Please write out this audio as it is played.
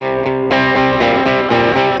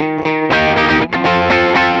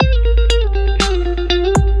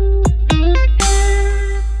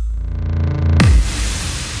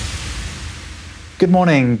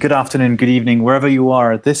morning, good afternoon, good evening, wherever you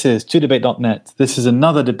are. This is 2debate.net. This is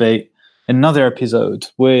another debate, another episode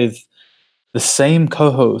with the same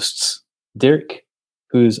co-hosts. Dirk,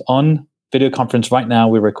 who's on video conference right now.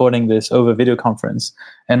 We're recording this over video conference.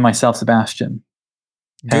 And myself, Sebastian.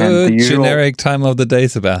 Good generic time of the day,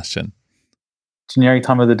 Sebastian. Generic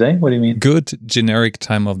time of the day? What do you mean? Good generic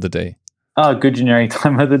time of the day. Oh, good generic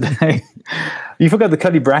time of the day. You forgot the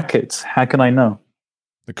curly brackets. How can I know?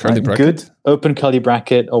 The curly bracket? Good, open curly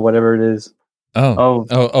bracket or whatever it is. That's a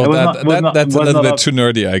little bit too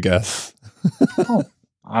nerdy, I guess.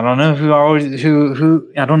 I don't know who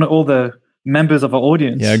I don't know all the members of our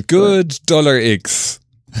audience. Yeah, good $X.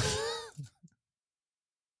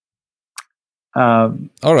 All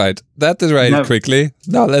right, that is right. Quickly.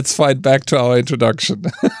 Now let's fight back to our introduction.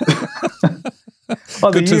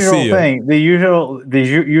 Well, the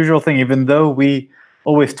usual thing, even though we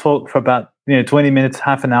always talk for about 20 minutes,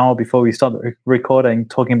 half an hour before we start recording,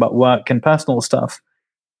 talking about work and personal stuff.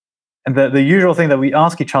 And the usual thing that we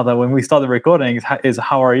ask each other when we start the recording is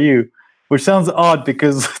how are you? Which sounds odd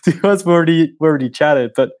because to us we already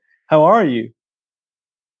chatted, but how are you?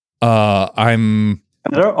 I'm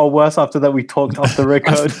better or worse after that we talked off the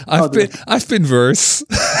record? I've been worse.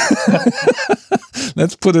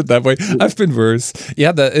 Let's put it that way. I've been worse.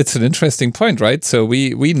 Yeah, it's an interesting point, right? So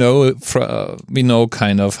we know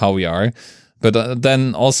kind of how we are, but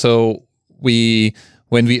then also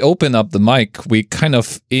when we open up the mic, we kind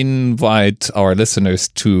of invite our listeners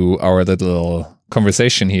to our little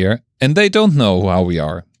conversation here, and they don't know how we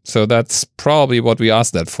are. So that's probably what we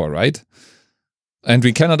asked that for, right? And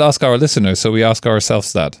we cannot ask our listeners, so we ask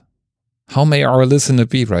ourselves that. How may our listener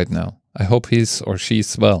be right now? I hope he's or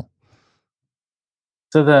she's well.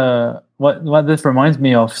 So what this reminds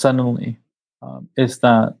me of suddenly is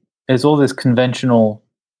all this conventional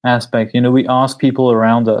aspect. We ask people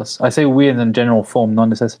around us. I say we in a general form, not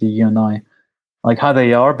necessarily you and I, like how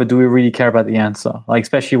they are, but do we really care about the answer? Like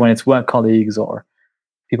especially when it's work colleagues or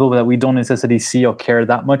people that we don't necessarily see or care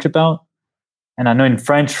that much about. And I know in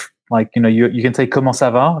French, like you can say comment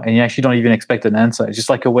ça va, and you actually don't even expect an answer. It's just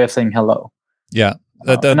like a way of saying hello. Yeah.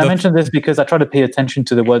 And I mentioned this because I try to pay attention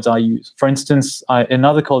to the words I use. For instance, in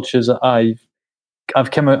other cultures, I've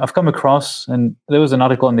come across, and there was an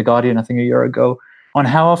article in The Guardian, I think a year ago, on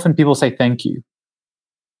how often people say thank you.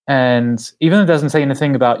 And even though it doesn't say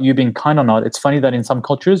anything about you being kind or not, it's funny that in some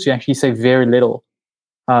cultures you actually say very little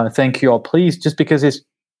thank you or please, just because it's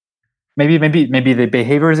maybe the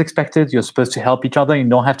behavior is expected. You're supposed to help each other. You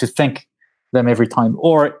don't have to thank them every time.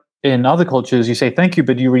 Or in other cultures, you say thank you,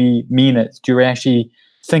 but do you really mean it? Do you actually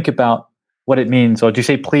think about what it means? Or do you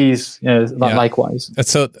say please likewise?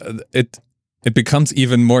 So it becomes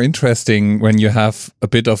even more interesting when you have a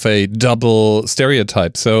bit of a double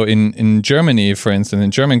stereotype. So in Germany, for instance,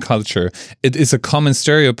 in German culture, it is a common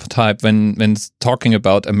stereotype when talking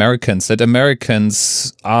about Americans, that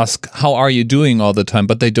Americans ask, how are you doing all the time,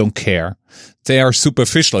 but they don't care. They are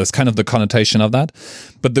superficial. It's kind of the connotation of that.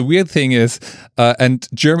 But the weird thing is,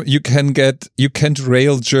 you can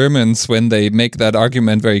rail Germans when they make that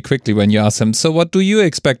argument very quickly when you ask them, so what do you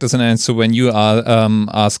expect as an answer when you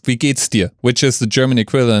ask, wie geht's dir? Which is the German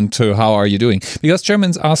equivalent to how are you doing? Because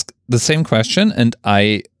Germans ask the same question, and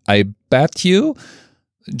I bet you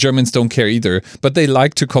Germans don't care either, but they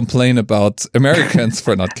like to complain about Americans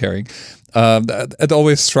for not caring. It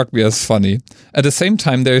always struck me as funny. At the same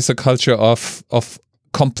time, there is a culture of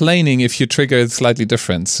complaining if you trigger it slightly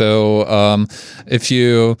different. So if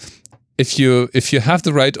you have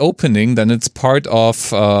the right opening, then it's part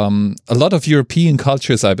of a lot of European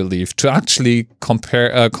cultures, I believe, to actually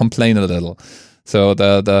complain a little. So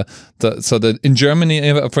in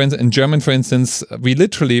Germany, for instance, we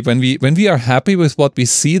literally when we are happy with what we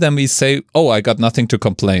see, then we say, "Oh, I got nothing to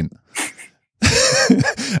complain."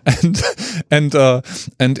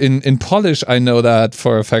 and in Polish, I know that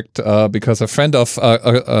for a fact because a friend of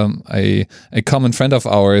a common friend of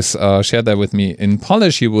ours shared that with me. In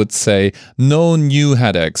Polish, you would say "no new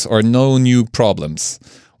headaches" or "no new problems."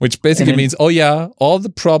 Which basically means, oh yeah, all the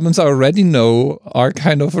problems I already know are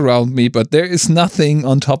kind of around me, but there is nothing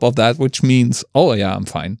on top of that, which means, oh yeah, I'm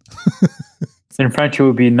fine. In French, it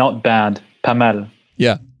would be not bad, pas mal.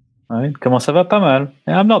 Yeah. Right? Comment ça va, pas mal?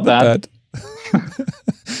 Yeah, I'm not bad.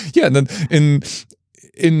 Yeah, and then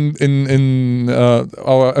in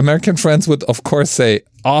our American friends would of course say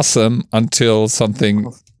awesome until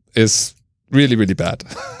something is really, really bad.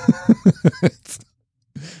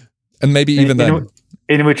 And maybe even then.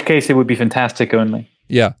 In which case it would be fantastic only.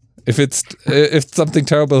 Yeah. If something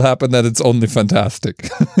terrible happened, then it's only fantastic.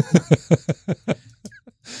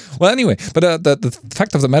 Well, anyway, but the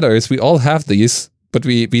fact of the matter is we all have these but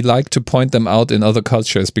we like to point them out in other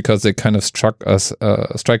cultures because they kind of strike us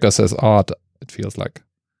as odd, it feels like.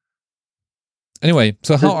 Anyway,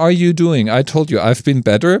 so how are you doing? I told you I've been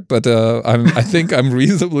better, but I think I'm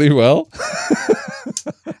reasonably well.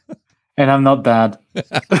 And I'm not bad.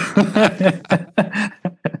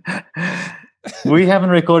 We haven't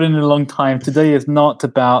recorded in a long time. Today is not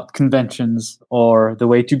about conventions or the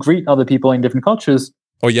way to greet other people in different cultures.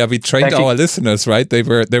 Oh yeah, we trained our listeners, right? They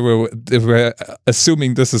were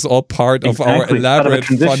assuming this is all part of our elaborate,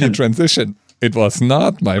 funny transition. It was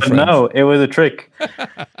not, my friend. No, it was a trick.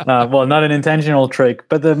 Well, not an intentional trick,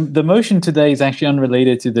 but the motion today is actually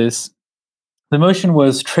unrelated to this. The motion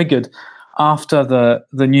was triggered after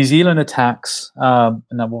the New Zealand attacks. When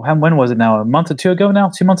was it now? A month or two ago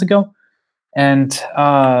now? 2 months ago? And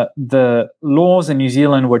the laws in New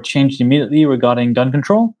Zealand were changed immediately regarding gun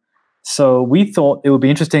control. So we thought it would be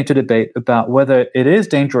interesting to debate about whether it is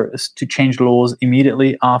dangerous to change laws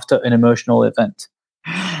immediately after an emotional event.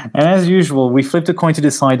 And as usual, we flipped a coin to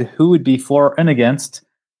decide who would be for and against,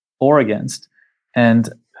 and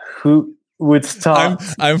who would start.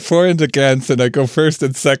 I'm for and against, and I go first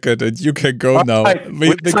and second, and you can go now. Right.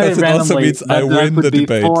 Because it also means I win the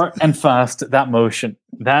debate. For and first, that motion.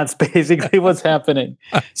 That's basically what's happening.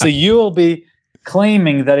 So you will be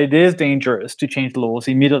claiming that it is dangerous to change laws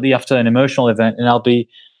immediately after an emotional event, and I'll be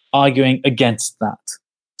arguing against that.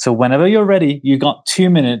 So whenever you're ready, you got 2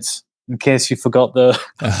 minutes in case you forgot the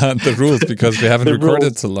rules because we haven't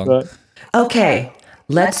recorded so long. But Okay,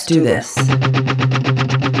 let's do this.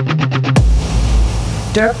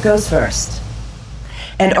 Dirk goes first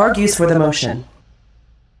and argues for the motion.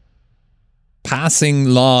 Passing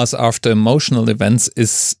laws after emotional events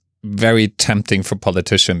is very tempting for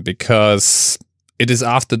politicians because it is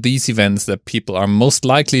after these events that people are most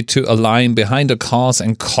likely to align behind a cause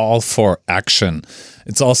and call for action.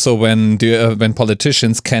 It's also when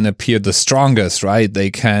politicians can appear the strongest, right?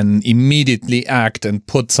 They can immediately act and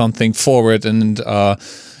put something forward and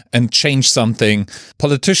change something.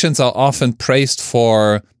 Politicians are often praised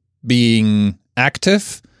for being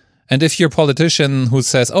active. And if you're a politician who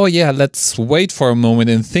says, oh yeah, let's wait for a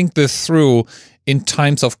moment and think this through in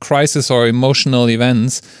times of crisis or emotional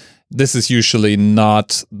events, this is usually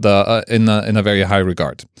not in a very high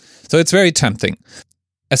regard. So it's very tempting.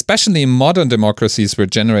 Especially in modern democracies where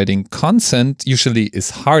generating consent usually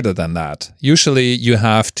is harder than that. Usually you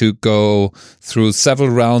have to go through several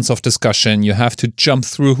rounds of discussion. You have to jump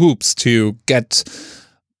through hoops to get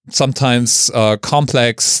sometimes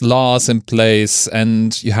complex laws in place,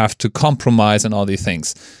 and you have to compromise and all these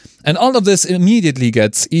things. And all of this immediately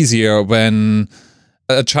gets easier when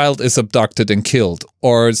a child is abducted and killed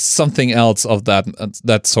or something else of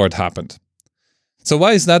that sort happened. So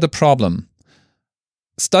why is that a problem?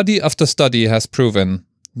 Study after study has proven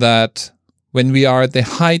that when we are at the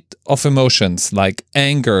height of emotions like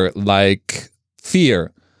anger, like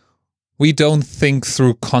fear, we don't think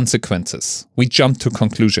through consequences. We jump to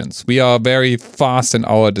conclusions. We are very fast in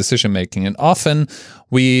our decision making, and often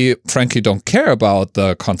we frankly don't care about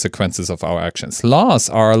the consequences of our actions. Laws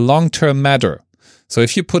are a long-term matter. So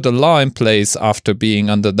if you put a law in place after being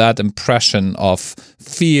under that impression of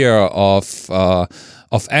fear,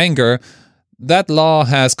 of anger, that law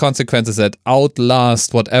has consequences that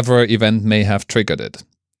outlast whatever event may have triggered it.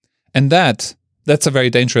 And that's a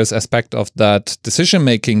very dangerous aspect of that decision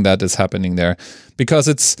making that is happening there, because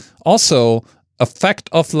it's also a fact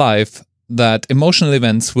of life that emotional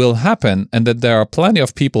events will happen, and that there are plenty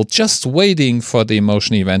of people just waiting for the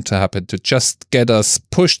emotional event to happen to just get us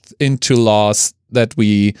pushed into laws that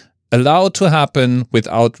we allow to happen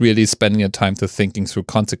without really spending the time to thinking through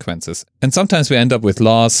consequences. And sometimes we end up with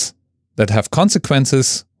laws that have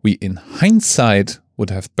consequences we in hindsight would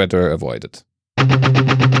have better avoided.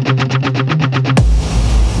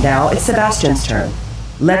 Now it's Sebastian's turn.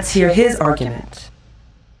 Let's hear his argument.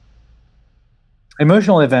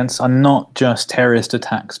 Emotional events are not just terrorist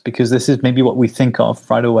attacks, because this is maybe what we think of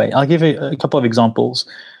right away. I'll give you a couple of examples.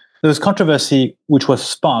 There was controversy which was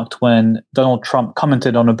sparked when Donald Trump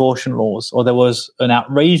commented on abortion laws, or there was an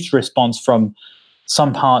outraged response from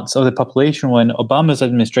some parts of the population when Obama's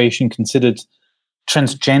administration considered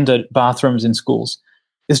transgender bathrooms in schools.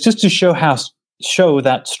 It's just to show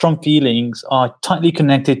that strong feelings are tightly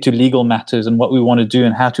connected to legal matters and what we want to do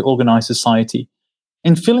and how to organize society.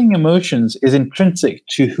 And feeling emotions is intrinsic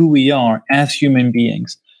to who we are as human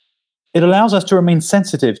beings. It allows us to remain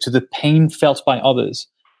sensitive to the pain felt by others.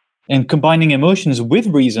 And combining emotions with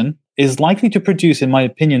reason is likely to produce, in my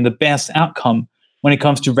opinion, the best outcome when it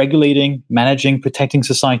comes to regulating, managing, protecting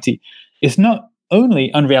society. It's not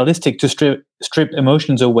only unrealistic to strip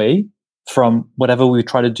emotions away from whatever we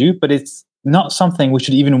try to do, but it's not something we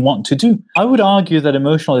should even want to do. I would argue that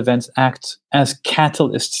emotional events act as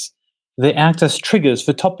catalysts. They act as triggers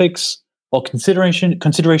for topics or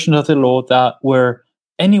considerations of the law that were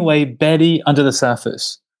anyway barely under the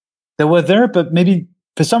surface. They were there, but maybe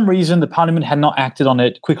for some reason the Parliament had not acted on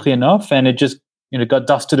it quickly enough, and it just got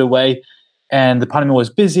dusted away. And the Parliament was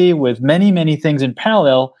busy with many, many things in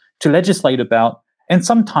parallel to legislate about. And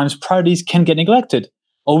sometimes priorities can get neglected,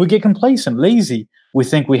 or we get complacent, lazy. We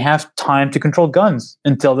think we have time to control guns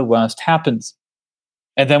until the worst happens.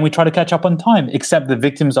 And then we try to catch up on time, except the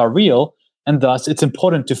victims are real, and thus it's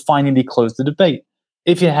important to finally close the debate.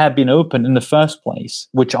 If it had been open in the first place,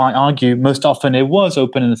 which I argue most often it was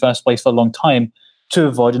open in the first place for a long time, to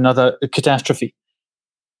avoid another catastrophe.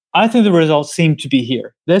 I think the results seem to be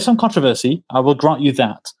here. There's some controversy, I will grant you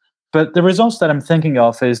that. But the results that I'm thinking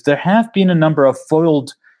of is there have been a number of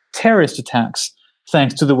foiled terrorist attacks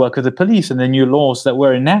thanks to the work of the police and the new laws that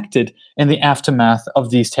were enacted in the aftermath of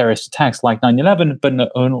these terrorist attacks like 9/11, but not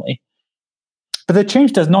only. But the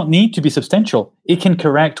change does not need to be substantial. It can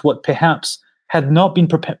correct what perhaps had not been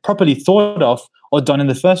properly thought of or done in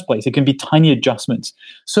the first place. It can be tiny adjustments.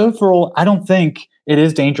 So overall, I don't think it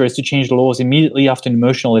is dangerous to change the laws immediately after an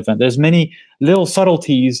emotional event. There's many little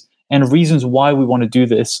subtleties and reasons why we want to do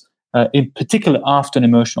this, in particular after an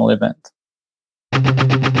emotional event.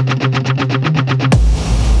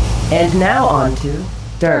 And now on to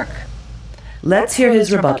Dirk. Let's hear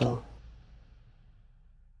his rebuttal.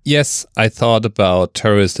 Yes, I thought about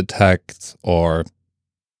terrorist attacks or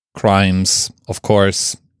crimes, of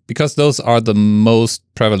course, because those are the most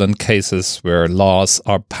prevalent cases where laws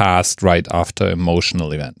are passed right after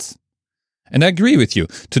emotional events. And I agree with you.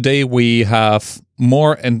 Today we have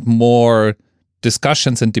more and more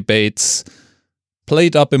discussions and debates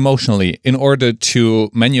played up emotionally in order to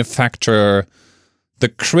manufacture the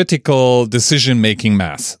critical decision-making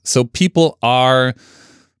mass. So people are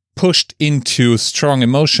pushed into strong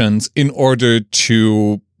emotions in order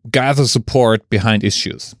to gather support behind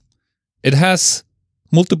issues. It has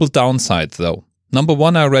multiple downsides, though. Number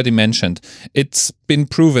one, I already mentioned. It's been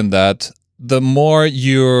proven that the more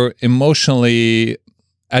you're emotionally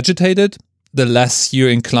agitated, the less you're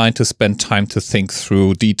inclined to spend time to think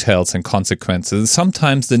through details and consequences.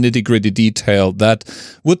 Sometimes the nitty-gritty detail that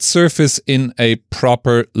would surface in a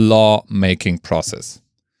proper law-making process.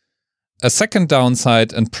 A second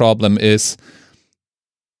downside and problem is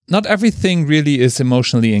not everything really is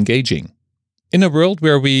emotionally engaging. In a world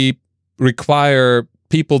where we require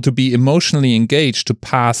people to be emotionally engaged to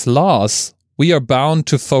pass laws, we are bound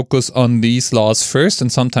to focus on these laws first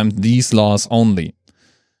and sometimes these laws only.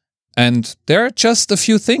 And there are just a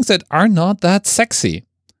few things that are not that sexy.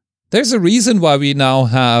 There's a reason why we now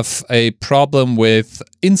have a problem with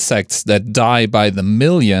insects that die by the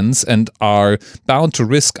millions and are bound to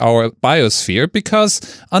risk our biosphere, because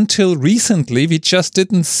until recently we just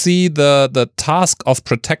didn't see the task of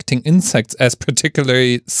protecting insects as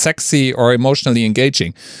particularly sexy or emotionally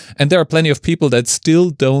engaging. And there are plenty of people that still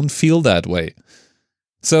don't feel that way.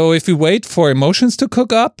 So if we wait for emotions to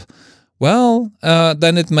cook up, well,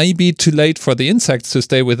 then it may be too late for the insects, to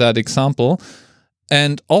stay with that example.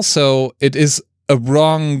 And also, it is a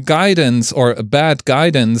wrong guidance or a bad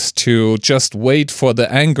guidance to just wait for the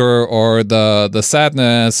anger or the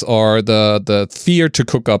sadness or the fear to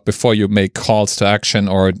cook up before you make calls to action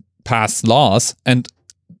or pass laws. And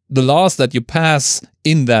the laws that you pass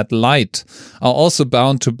in that light are also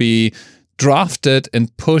bound to be drafted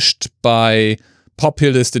and pushed by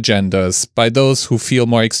populist agendas, by those who feel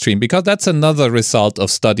more extreme, because that's another result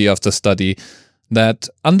of study after study, that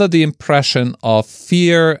under the impression of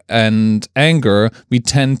fear and anger, we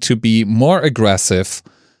tend to be more aggressive,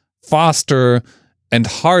 faster, and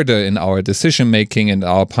harder in our decision-making and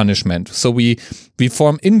our punishment. So we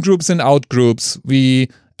form in-groups and out-groups. We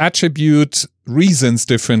attribute reasons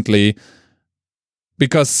differently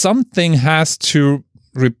because something has to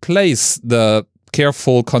replace the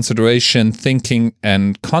careful consideration, thinking,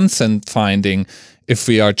 and consent finding if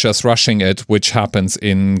we are just rushing it, which happens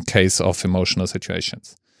in case of emotional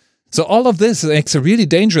situations. So all of this makes a really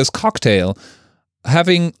dangerous cocktail.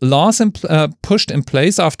 Having laws pushed in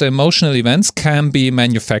place after emotional events can be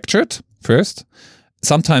manufactured first.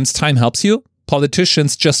 Sometimes time helps you.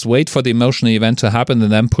 Politicians just wait for the emotional event to happen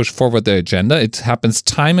and then push forward their agenda. It happens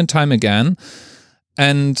time and time again.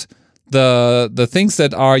 And the things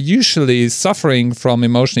that are usually suffering from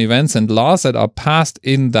emotional events and laws that are passed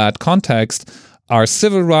in that context are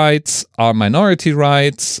civil rights, are minority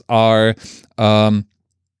rights, are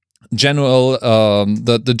general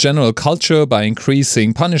the general culture by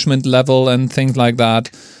increasing punishment level and things like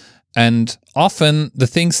that. And often the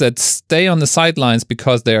things that stay on the sidelines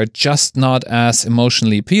because they are just not as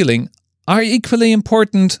emotionally appealing are equally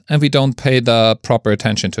important, and we don't pay the proper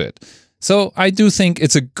attention to it. So I do think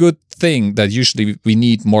it's a good thing that usually we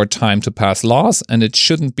need more time to pass laws, and it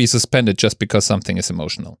shouldn't be suspended just because something is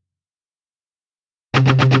emotional.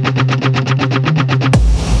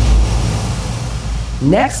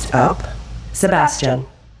 Next up, Sebastian.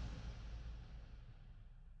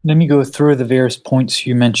 Let me go through the various points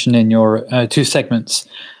you mentioned in your two segments.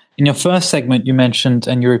 In your first segment, you mentioned,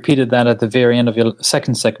 and you repeated that at the very end of your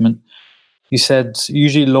second segment, you said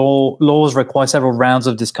usually laws require several rounds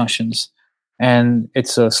of discussions, and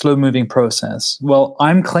it's a slow-moving process. Well,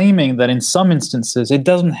 I'm claiming that in some instances, it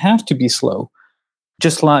doesn't have to be slow.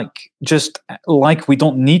 Just like we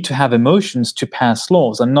don't need to have emotions to pass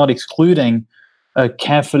laws. I'm not excluding a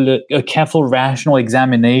careful rational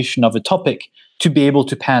examination of a topic to be able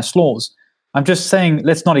to pass laws. I'm just saying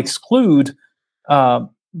let's not exclude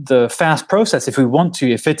the fast process if we want to,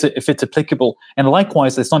 if it's applicable. And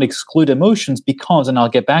likewise, let's not exclude emotions because, and I'll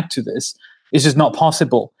get back to this, it's just not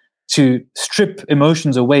possible to strip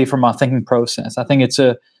emotions away from our thinking process. I think it's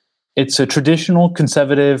a traditional,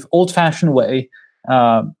 conservative, old-fashioned way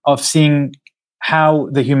of seeing how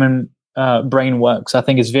the human brain works. I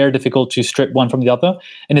think it's very difficult to strip one from the other.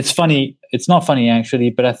 And it's funny, it's not funny actually,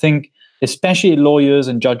 but I think especially lawyers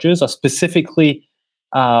and judges are specifically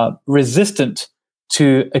resistant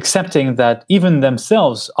to accepting that even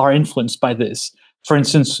themselves are influenced by this. For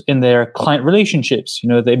instance, in their client relationships,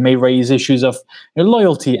 they may raise issues of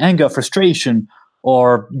loyalty, anger, frustration,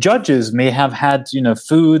 or judges may have had,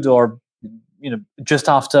 food or, just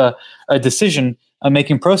after a decision, a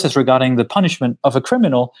making process regarding the punishment of a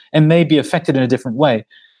criminal and may be affected in a different way.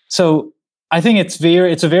 So I think it's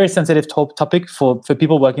a very sensitive topic for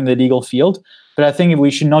people working in the legal field, but I think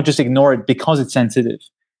we should not just ignore it because it's sensitive.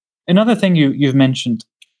 Another thing you've mentioned,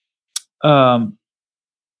 having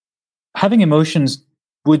emotions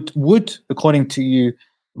would, according to you,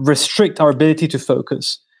 restrict our ability to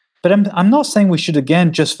focus. But I'm not saying we should,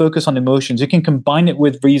 again, just focus on emotions. You can combine it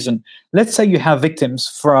with reason. Let's say you have victims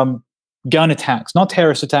from gun attacks, not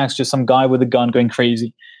terrorist attacks, just some guy with a gun going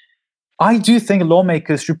crazy. I do think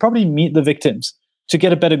lawmakers should probably meet the victims to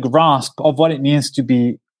get a better grasp of what it means to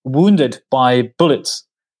be wounded by bullets.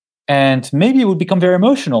 And maybe it would become very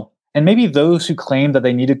emotional. And maybe those who claim that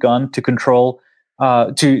they need a gun to control,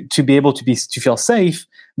 to be able to feel safe,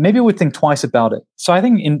 maybe would think twice about it. So I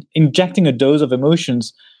think injecting a dose of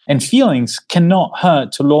emotions and feelings cannot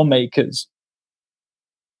hurt to lawmakers.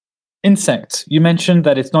 Insects, you mentioned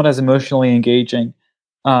that it's not as emotionally engaging.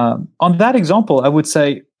 On that example, I would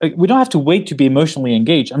say we don't have to wait to be emotionally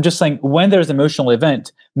engaged. I'm just saying when there's an emotional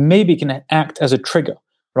event, maybe it can act as a trigger,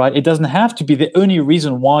 right? It doesn't have to be the only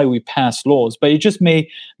reason why we pass laws, but it just may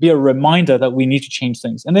be a reminder that we need to change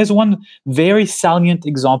things. And there's one very salient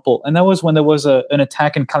example, and that was when there was an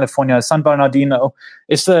attack in California, San Bernardino.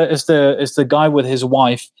 It's the guy with his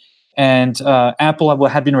wife, and Apple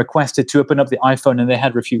had been requested to open up the iPhone, and they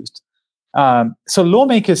had refused. So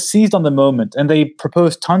lawmakers seized on the moment, and they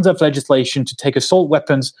proposed tons of legislation to take assault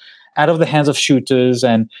weapons out of the hands of shooters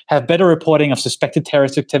and have better reporting of suspected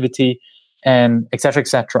terrorist activity, and et cetera, et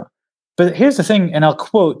cetera. But here's the thing, and I'll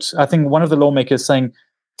quote, I think one of the lawmakers saying,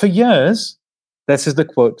 for years, this is the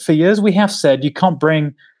quote, for years we have said you can't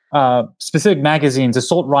bring specific magazines,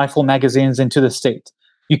 assault rifle magazines into the state.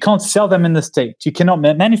 You can't sell them in the state. You cannot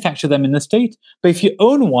manufacture them in the state. But if you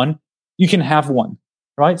own one, you can have one,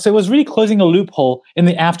 right? So it was really closing a loophole in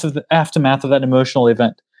the aftermath of that emotional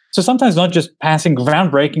event. So sometimes not just passing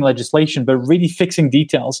groundbreaking legislation, but really fixing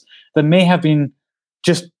details that may have been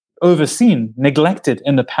just overseen, neglected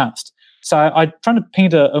in the past. So I'm trying to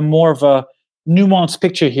paint a more of a nuanced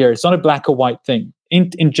picture here. It's not a black or white thing.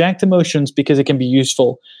 Inject emotions because it can be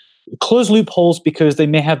useful. Close loopholes because they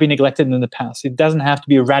may have been neglected in the past. It doesn't have to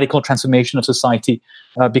be a radical transformation of society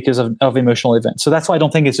because of emotional events. So that's why I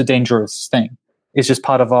don't think it's a dangerous thing. It's just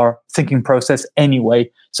part of our thinking process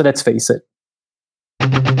anyway. So let's face it.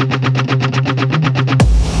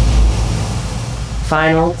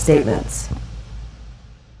 Final statements.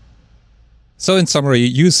 So in summary,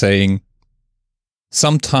 you saying,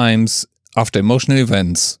 sometimes after emotional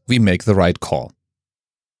events, we make the right call.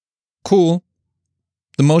 Cool.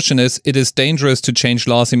 The motion is, it is dangerous to change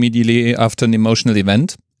laws immediately after an emotional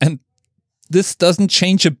event. And this doesn't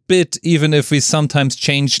change a bit, even if we sometimes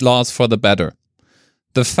change laws for the better.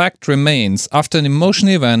 The fact remains, after an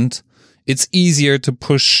emotional event, it's easier to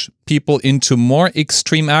push people into more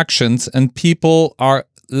extreme actions, and people are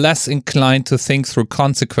less inclined to think through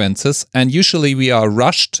consequences, and usually we are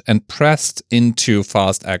rushed and pressed into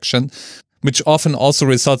fast action which often also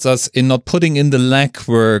results us in not putting in the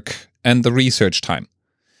legwork and the research time.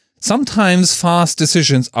 Sometimes fast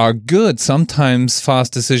decisions are good. Sometimes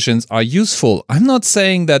fast decisions are useful. I'm not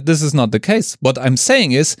saying that this is not the case. What I'm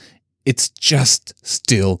saying is it's just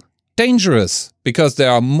still dangerous, because there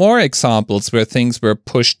are more examples where things were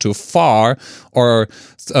pushed too far or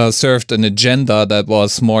served an agenda that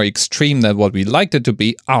was more extreme than what we liked it to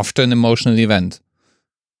be after an emotional event.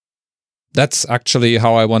 That's actually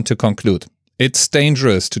how I want to conclude. It's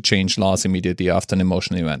dangerous to change laws immediately after an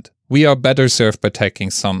emotional event. We are better served by taking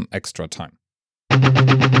some extra time.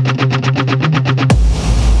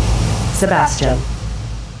 Sebastian.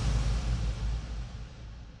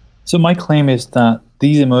 So my claim is that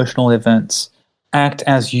these emotional events act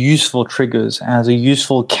as useful triggers, as a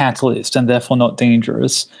useful catalyst, and therefore not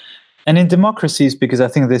dangerous. And in democracies, because I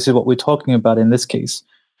think this is what we're talking about in this case,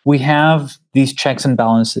 we have these checks and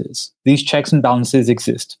balances. These checks and balances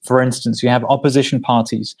exist. For instance, you have opposition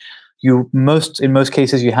parties. In most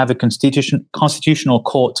cases, you have a constitutional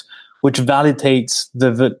court which validates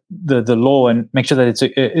the law and makes sure that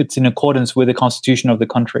it's in accordance with the constitution of the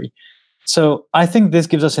country. So I think this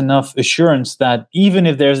gives us enough assurance that even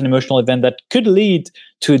if there's an emotional event that could lead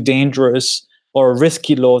to a dangerous or a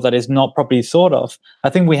risky law that is not properly thought of, I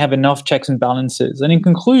think we have enough checks and balances. And in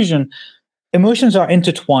conclusion, emotions are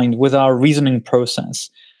intertwined with our reasoning process.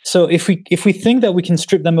 So if we think that we can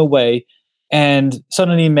strip them away and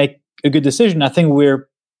suddenly make a good decision, I think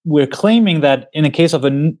we're claiming that in the case of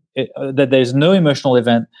that there's no emotional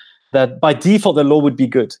event, that by default the law would be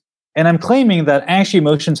good. And I'm claiming that actually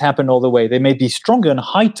emotions happen all the way. They may be stronger and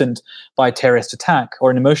heightened by a terrorist attack or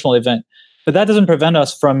an emotional event, but that doesn't prevent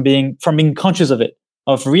us from being conscious of it,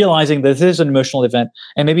 of realizing that this is an emotional event,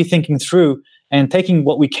 and maybe thinking through and taking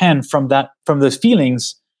what we can from those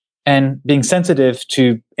feelings, and being sensitive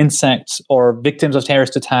to insects or victims of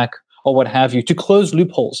terrorist attack or what have you, to close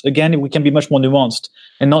loopholes. Again, we can be much more nuanced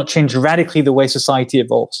and not change radically the way society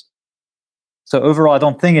evolves. So overall, I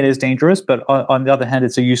don't think it is dangerous, but on the other hand,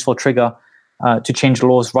 it's a useful trigger to change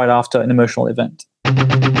laws right after an emotional event.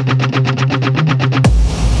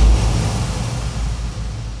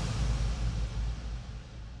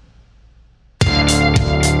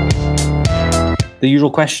 The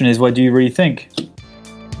usual question is, what do you really think?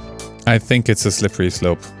 I think it's a slippery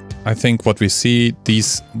slope. I think what we see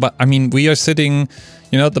we are sitting,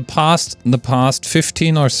 the past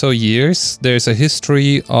 15 or so years, there's a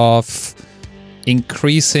history of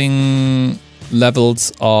increasing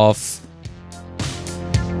levels of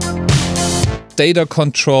data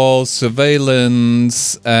control,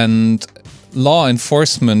 surveillance, and law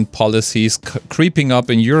enforcement policies creeping up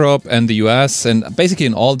in Europe and the US, and basically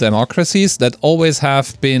in all democracies, that always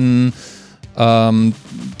have been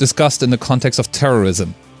discussed in the context of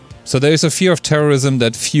terrorism. So there is a fear of terrorism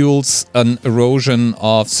that fuels an erosion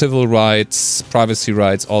of civil rights, privacy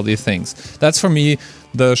rights, all these things. That's for me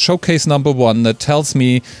the showcase number one that tells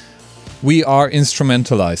me we are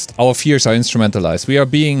instrumentalized. Our fears are instrumentalized. We are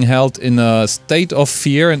being held in a state of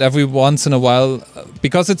fear, and every once in a while,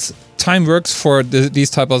 because time works for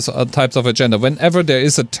these types of agenda. Whenever there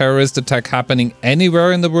is a terrorist attack happening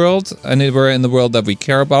anywhere in the world that we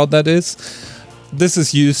care about, this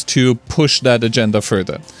is used to push that agenda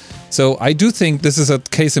further. So I do think this is a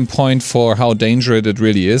case in point for how dangerous it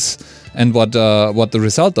really is, and what the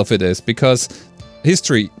result of it is, because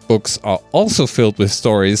history books are also filled with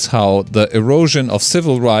stories how the erosion of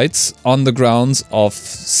civil rights on the grounds of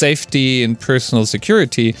safety and personal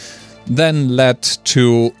security then led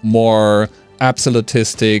to more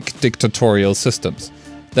absolutistic dictatorial systems.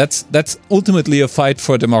 That's ultimately a fight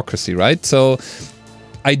for democracy, right? So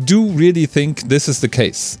I do really think this is the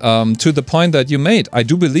case. To the point that you made, I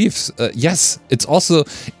do believe, yes, it's also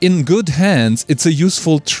in good hands. It's a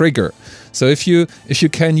useful trigger. So if you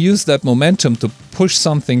can use that momentum to push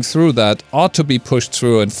something through that ought to be pushed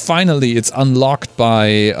through, and finally it's unlocked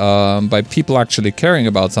by people actually caring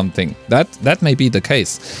about something, that may be the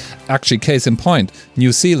case. Actually, case in point,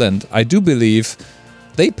 New Zealand, I do believe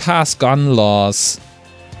they passed gun laws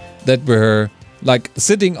that were like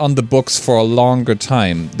sitting on the books for a longer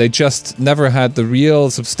time. They just never had the real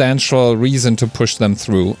substantial reason to push them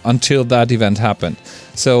through until that event happened.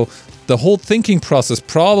 So the whole thinking process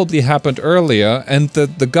probably happened earlier, and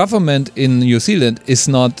the government in New Zealand is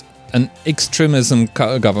not an extremism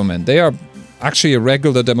government. They are actually a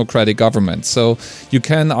regular democratic government. So you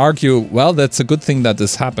can argue, well, that's a good thing that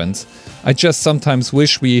this happens. I just sometimes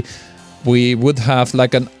wish we would have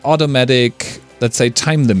like an automatic, let's say,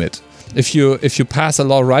 time limit. If you pass a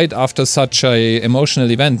law right after such a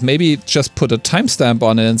emotional event, maybe just put a timestamp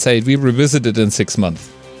on it and say we revisit it in 6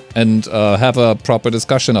 months. and have a proper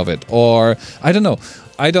discussion of it. Or I don't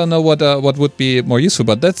know what would be more useful.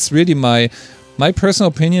 But that's really my personal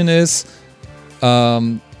opinion is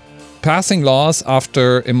passing laws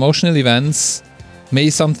after emotional events may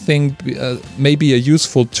be a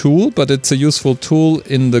useful tool, but it's a useful tool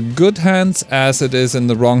in the good hands as it is in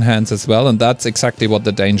the wrong hands as well, and that's exactly what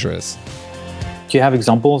the danger is. Do you have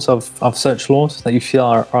examples of such laws that you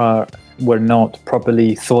feel were not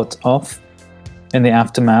properly thought of in the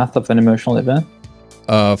aftermath of an emotional event?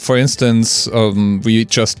 For instance, we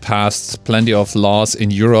just passed plenty of laws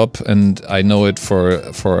in Europe, and I know it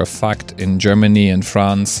for a fact in Germany and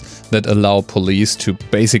France, that allow police to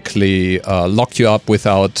basically lock you up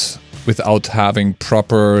without having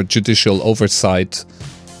proper judicial oversight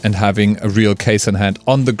and having a real case in hand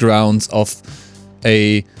on the grounds of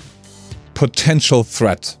a potential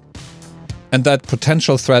threat. And that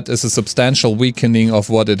potential threat is a substantial weakening of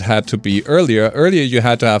what it had to be earlier. Earlier, you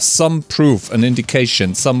had to have some proof, an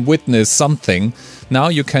indication, some witness, something. Now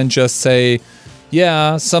you can just say,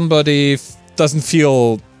 yeah, somebody doesn't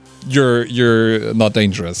feel you're not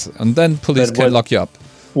dangerous. And then police can lock you up.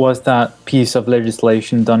 Was that piece of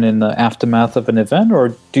legislation done in the aftermath of an event?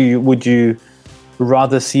 Or would you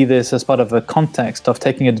rather see this as part of a context of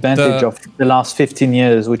taking advantage of the last 15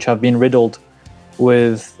 years, which have been riddled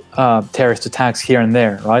with terrorist attacks here and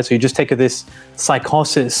there, right? So you just take this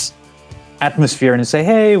psychosis atmosphere and say,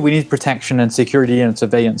 hey, we need protection and security and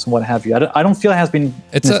surveillance and what have you. I don't feel it has been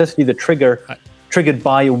necessarily triggered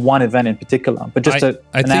by one event in particular, but just an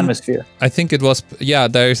atmosphere. I think it was,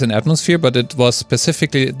 there is an atmosphere, but it was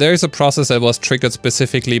specifically, there is a process that was triggered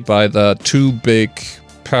specifically by the two big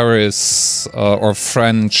Paris or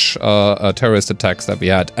French terrorist attacks that we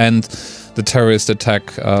had, and the terrorist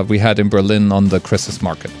attack we had in Berlin on the Christmas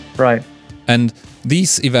market. Right. And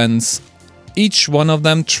these events, each one of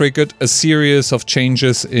them triggered a series of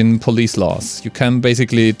changes in police laws. You can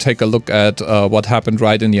basically take a look at what happened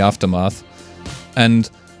right in the aftermath. And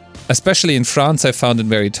especially in France, I found it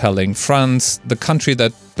very telling. France, the country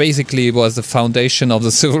that basically was the foundation of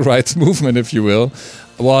the civil rights movement, if you will,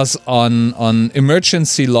 was on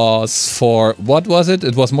emergency laws for, what was it?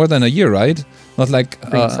 It was more than a year, right? Not like...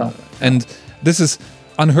 so. And this is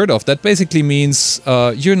unheard of. That basically means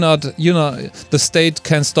the state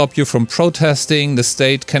can stop you from protesting. The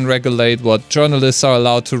state can regulate what journalists are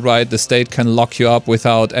allowed to write. The state can lock you up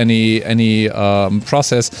without any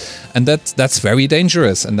process, and that's very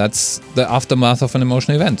dangerous. And that's the aftermath of an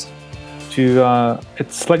emotional event.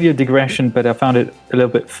 It's slightly a digression, but I found it a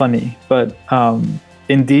little bit funny. But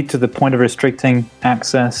indeed, to the point of restricting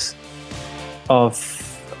access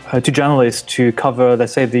to journalists to cover,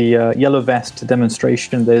 let's say, the Yellow Vest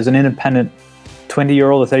demonstration. There's an independent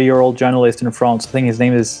 20-year-old or 30-year-old journalist in France. I think his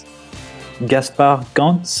name is Gaspard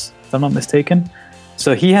Gans, if I'm not mistaken.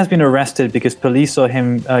 So he has been arrested because police saw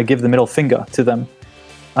him give the middle finger to them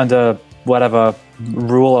under whatever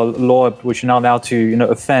rule or law which you're not allowed to,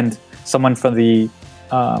 offend someone from the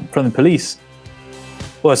police.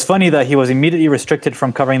 Well, it's funny that he was immediately restricted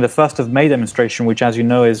from covering the 1st of May demonstration, which, as you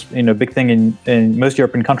know, is a big thing in most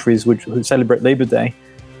European countries who celebrate Labor Day.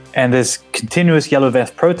 And there's continuous Yellow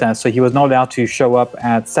Vest protests, so he was not allowed to show up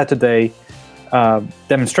at Saturday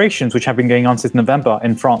demonstrations, which have been going on since November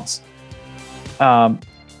in France.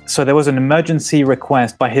 So there was an emergency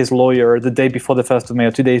request by his lawyer the day before the 1st of May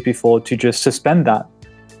or 2 days before to just suspend that.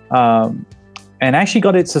 And actually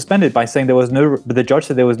got it suspended by saying the judge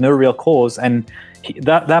said there was no real cause, and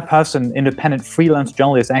that person, independent freelance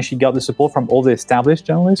journalist, actually got the support from all the established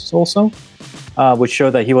journalists also, which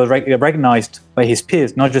showed that he was recognized by his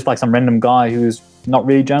peers, not just like some random guy who's not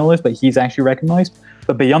really a journalist, but he's actually recognized.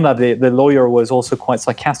 But beyond that, the lawyer was also quite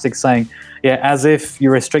sarcastic, saying, as if you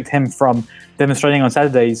restrict him from demonstrating on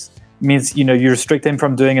Saturdays means, you restrict him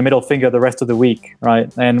from doing a middle finger the rest of the week,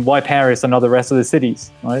 right? And why Paris and not the rest of the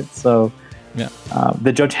cities, right? So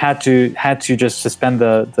the judge had to just suspend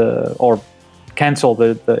or cancel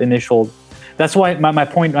the initial. That's why my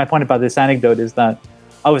point about this anecdote is that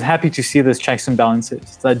I was happy to see this checks and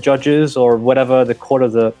balances, that judges or whatever the court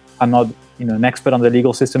of I'm not an expert on the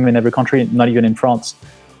legal system in every country, not even in France,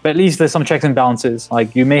 but at least there's some checks and balances.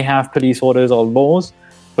 Like, you may have police orders or laws,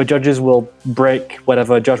 but judges will break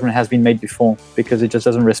whatever judgment has been made before because it just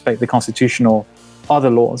doesn't respect the Constitution or other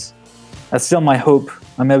laws. That's still my hope.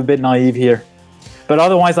 I'm a bit naive here, but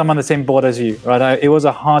otherwise I'm on the same board as you, right? It was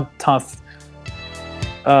a hard, tough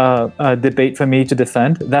debate for me to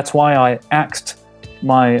defend. That's why I axed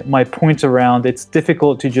my point around it's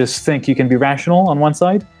difficult to just think you can be rational on one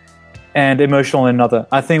side and emotional on another.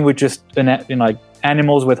 I think we're just like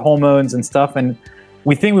animals with hormones and stuff, and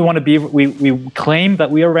we think we want to be, we claim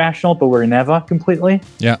that we are rational, but we're never completely.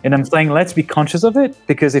 Yeah. And I'm saying, let's be conscious of it,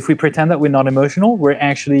 because if we pretend that we're not emotional, we're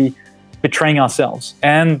actually betraying ourselves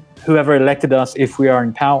and whoever elected us if we are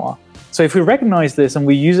in power. So if we recognize this and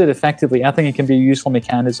we use it effectively, I think it can be a useful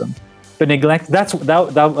mechanism. But neglect, that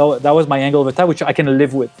was my angle of attack, which I can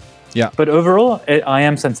live with. Yeah. But overall, I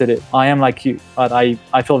am sensitive. I am like you. But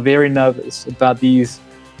I feel very nervous about these,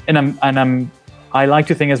 and I like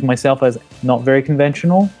to think of myself as not very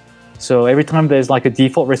conventional. So every time there's like a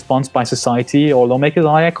default response by society or lawmakers,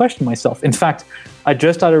 I question myself. In fact, I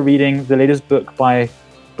just started reading the latest book by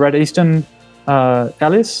Bret Easton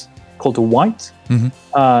Ellis called White.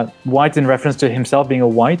 White in reference to himself being a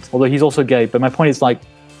white, although he's also gay. But my point is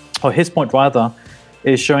or his point rather,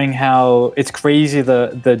 is showing how it's crazy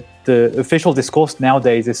the official discourse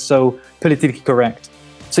nowadays is so politically correct.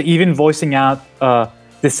 So even voicing out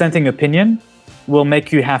dissenting opinion will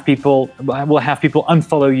have people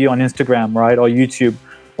unfollow you on Instagram, right, or YouTube,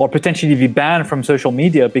 or potentially be banned from social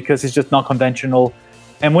media because it's just not conventional.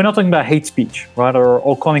 And we're not talking about hate speech, right,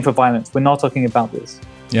 or calling for violence. We're not talking about this.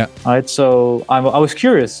 Yeah. Right. So I was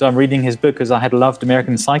curious. I'm reading his book because I had loved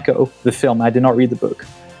American Psycho, the film. I did not read the book.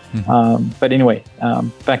 But anyway,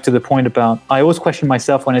 back to the point about, I always question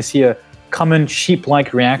myself when I see a common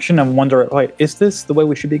sheep-like reaction and wonder, wait, is this the way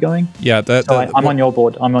we should be going? Yeah. I'm on your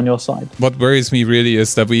board. I'm on your side. What worries me really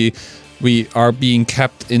is that we are being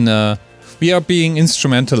kept we are being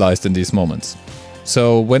instrumentalized in these moments.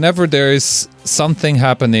 So whenever there is something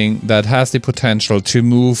happening that has the potential to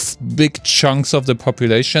move big chunks of the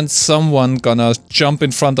population, someone gonna jump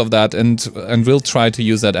in front of that and will try to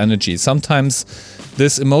use that energy. Sometimes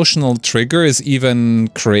this emotional trigger is even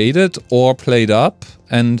created or played up,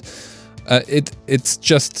 and it's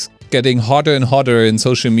just getting hotter and hotter in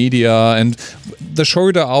social media. And the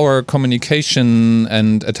shorter our communication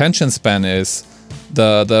and attention span is,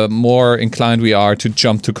 the more inclined we are to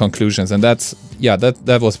jump to conclusions. And that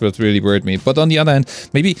was what really worried me. But on the other hand,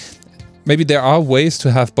 maybe there are ways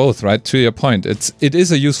to have both, right? To your point, it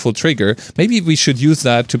is a useful trigger. Maybe we should use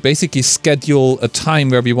that to basically schedule a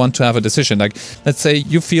time where we want to have a decision. Like, let's say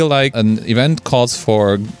you feel like an event calls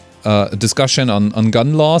for a discussion on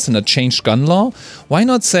gun laws and a changed gun law. Why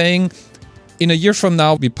not saying, in a year from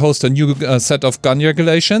now, we post a new set of gun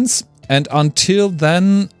regulations, and until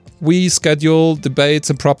then, we schedule debates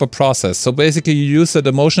and proper process. So basically you use that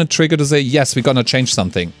emotional trigger to say, yes, we're going to change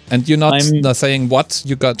something. And you're not saying what,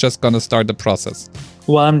 just going to start the process.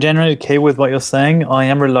 Well, I'm generally okay with what you're saying. I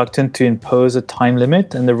am reluctant to impose a time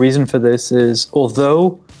limit. And the reason for this is,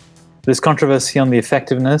 although there's controversy on the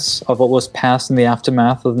effectiveness of what was passed in the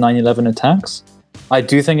aftermath of 9/11 attacks, I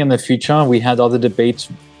do think in the future, we had other debates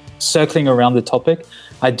circling around the topic.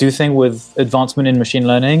 I do think with advancement in machine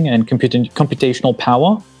learning and computational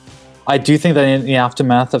power, I do think that in the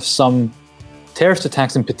aftermath of some terrorist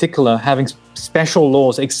attacks in particular, having special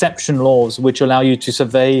laws, exception laws, which allow you to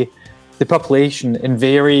survey the population in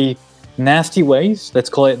very nasty ways, let's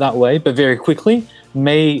call it that way, but very quickly,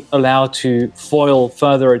 may allow to foil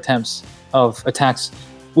further attempts of attacks,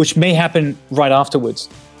 which may happen right afterwards,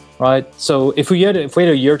 right? So if we had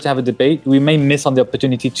a year to have a debate, we may miss on the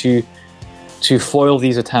opportunity to foil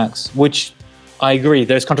these attacks, which I agree.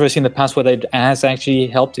 There's controversy in the past whether it has actually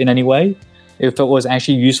helped in any way. If it was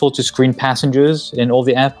actually useful to screen passengers in all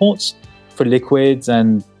the airports for liquids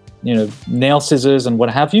and nail scissors and what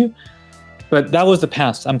have you. But that was the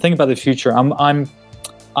past. I'm thinking about the future. I'm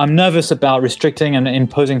nervous about restricting and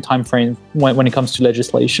imposing time frame when it comes to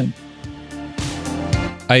legislation.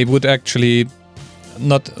 I would actually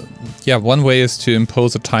not. Yeah, one way is to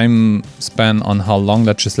impose a time span on how long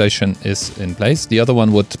legislation is in place. The other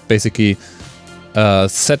one would basically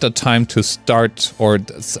set a time to start, or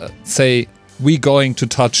say we're going to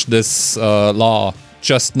touch this law,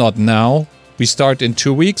 just not now. We start in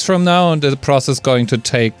 2 weeks from now, and the process is going to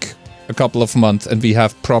take a couple of months, and we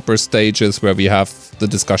have proper stages where we have the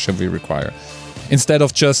discussion we require. Instead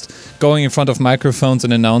of just going in front of microphones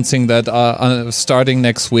and announcing that starting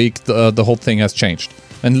next week, the whole thing has changed.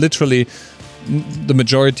 And literally, the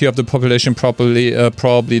majority of the population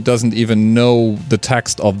probably doesn't even know the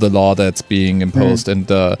text of the law that's being imposed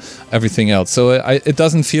and everything else. So it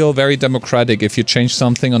doesn't feel very democratic if you change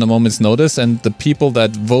something on a moment's notice and the people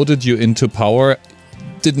that voted you into power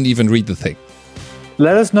didn't even read the thing.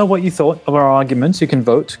 Let us know what you thought of our arguments. You can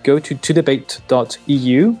vote. Go to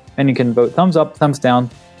todebate.eu and you can vote thumbs up, thumbs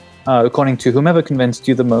down, according to whomever convinced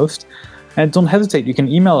you the most. And don't hesitate. You can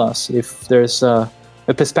email us if there's a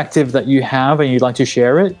perspective that you have and you'd like to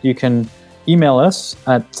share it. You can email us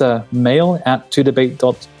at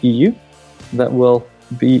mail@todebate.eu. That will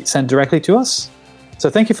be sent directly to us. So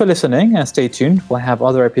thank you for listening, and stay tuned. We'll have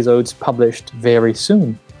other episodes published very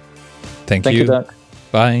soon. Thank you, you. Dirk.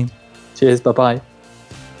 Bye. Cheers. Bye-bye.